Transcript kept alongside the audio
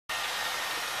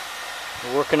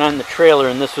We're working on the trailer,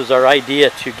 and this was our idea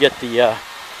to get the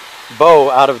bow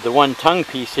out of the one tongue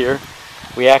piece here.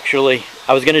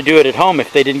 I was going to do it at home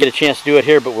if they didn't get a chance to do it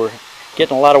here, but we're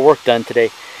getting a lot of work done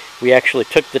today. We actually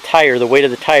took the tire, the weight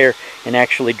of the tire, and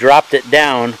actually dropped it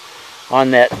down on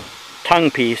that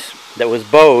tongue piece that was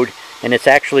bowed, and it's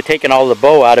actually taken all the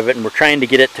bow out of it, and we're trying to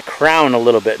get it to crown a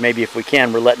little bit. Maybe if we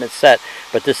can, we're letting it set.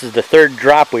 But this is the third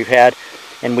drop we've had,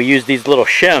 and we use these little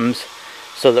shims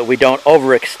so that we don't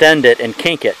overextend it and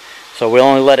kink it. So we'll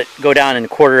only let it go down in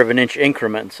 1/4 of an inch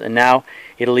increments. And now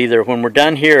it'll either, when we're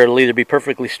done here, it'll either be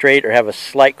perfectly straight or have a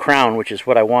slight crown, which is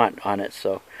what I want on it.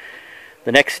 So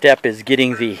the next step is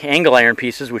getting the angle iron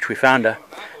pieces, which we found a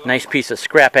nice piece of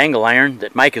scrap angle iron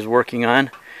that Mike is working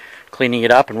on, cleaning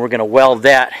it up, and we're going to weld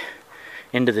that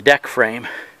into the deck frame.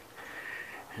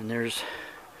 And there's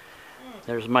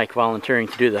Mike volunteering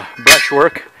to do the brush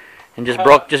work, and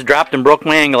just dropped and broke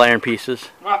my angle iron pieces.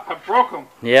 I broke them.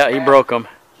 Yeah, he broke them.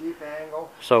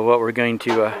 So what we're going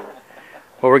to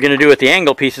do with the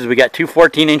angle pieces, we got two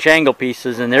 14-inch angle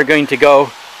pieces, and they're going to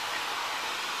go.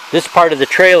 This part of the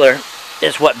trailer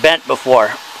is what bent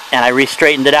before, and I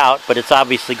re-straightened it out, but it's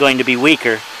obviously going to be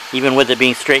weaker even with it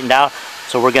being straightened out.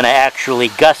 So we're going to actually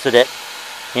gusset it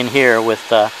in here with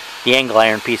the angle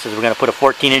iron pieces. We're going to put a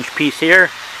 14-inch piece here,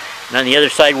 and on the other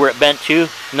side where it bent to,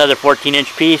 another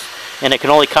 14-inch piece, and it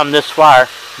can only come this far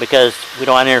because we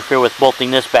don't want to interfere with bolting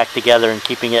this back together and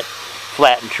keeping it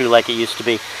flat and true like it used to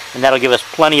be. And that'll give us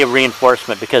plenty of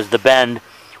reinforcement because the bend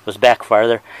was back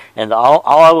farther. And all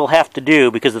I will have to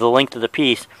do, because of the length of the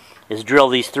piece, is drill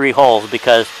these 3 holes,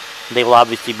 because they will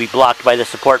obviously be blocked by the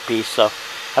support piece. So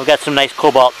I've got some nice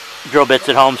cobalt drill bits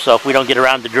at home, so if we don't get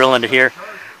around to drilling it here,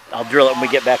 I'll drill it when we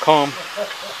get back home.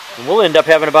 And we'll end up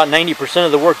having about 90%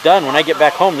 of the work done. When I get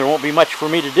back home, there won't be much for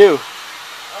me to do.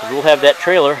 We'll have that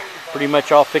trailer pretty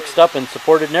much all fixed up and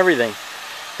supported and everything,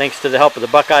 thanks to the help of the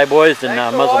Buckeye boys and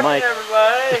Muzzle Mike.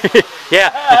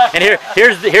 Yeah, and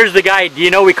here's the guy. Do you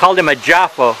know we called him a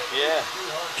Jaffo? Yeah.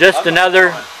 Just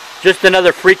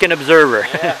another freaking observer.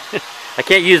 Yeah. I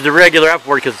can't use the regular F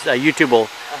word because YouTube will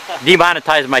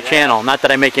demonetize my channel. Not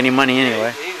that I make any money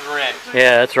anyway. He's rich.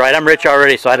 Yeah, that's right. I'm rich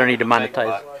already, so I don't need to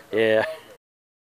monetize. Yeah.